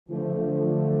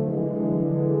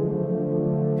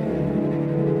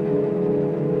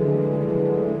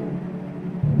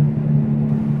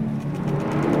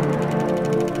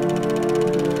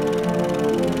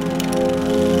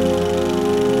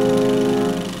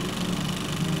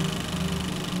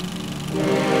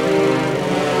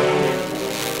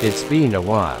It's been a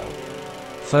while.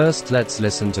 First, let's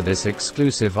listen to this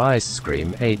exclusive Ice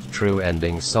Cream 8 True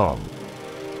Ending song.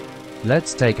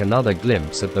 Let's take another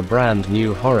glimpse at the brand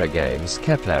new horror games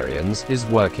Keplerians is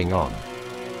working on.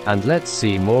 And let's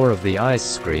see more of the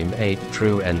Ice Cream 8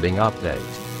 True Ending update.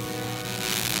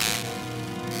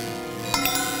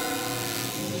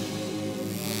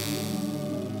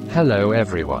 Hello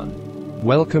everyone.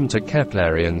 Welcome to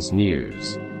Keplerians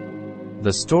News.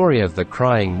 The story of the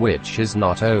crying witch is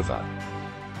not over.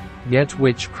 Get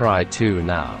Witch Cry 2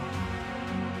 now.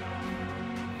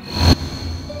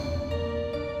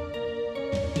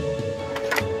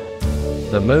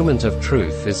 The moment of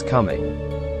truth is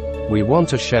coming. We want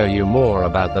to show you more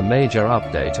about the major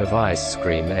update of Ice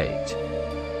Cream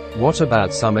 8. What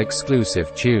about some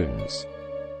exclusive tunes?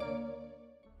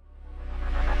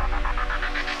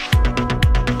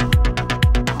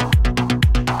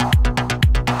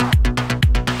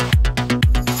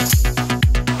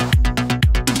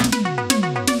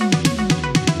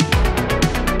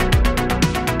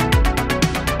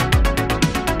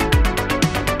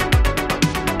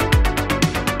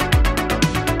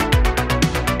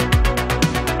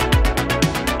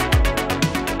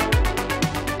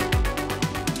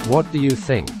 What do you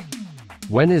think?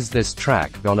 When is this track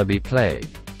gonna be played?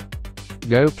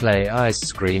 Go play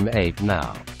Ice Cream 8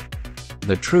 now.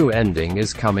 The true ending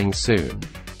is coming soon.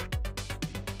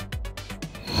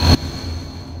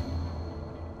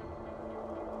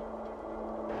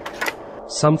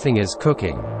 Something is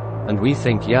cooking, and we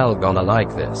think y'all gonna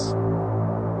like this.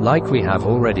 Like we have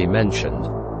already mentioned,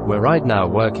 we're right now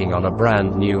working on a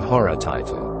brand new horror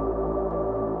title.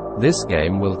 This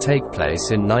game will take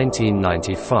place in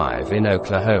 1995 in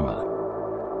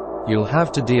Oklahoma. You'll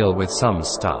have to deal with some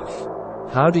stuff.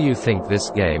 How do you think this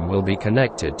game will be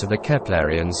connected to the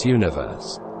Keplerians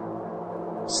universe?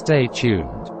 Stay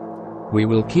tuned. We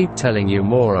will keep telling you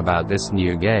more about this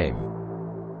new game.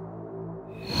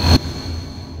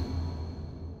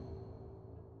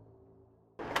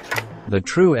 The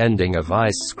true ending of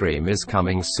Ice Cream is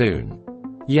coming soon.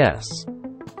 Yes.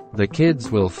 The kids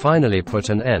will finally put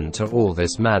an end to all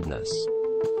this madness.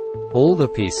 All the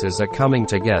pieces are coming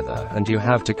together and you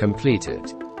have to complete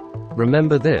it.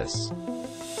 Remember this.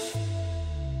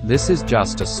 This is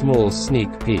just a small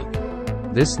sneak peek.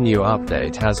 This new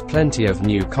update has plenty of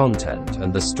new content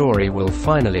and the story will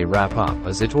finally wrap up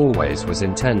as it always was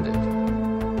intended.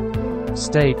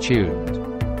 Stay tuned.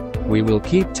 We will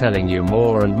keep telling you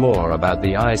more and more about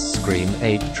the Ice Cream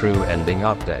 8 True Ending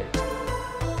update.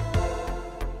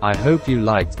 I hope you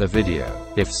liked the video.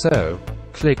 If so,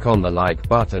 click on the like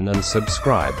button and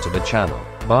subscribe to the channel.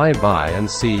 Bye bye and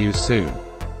see you soon.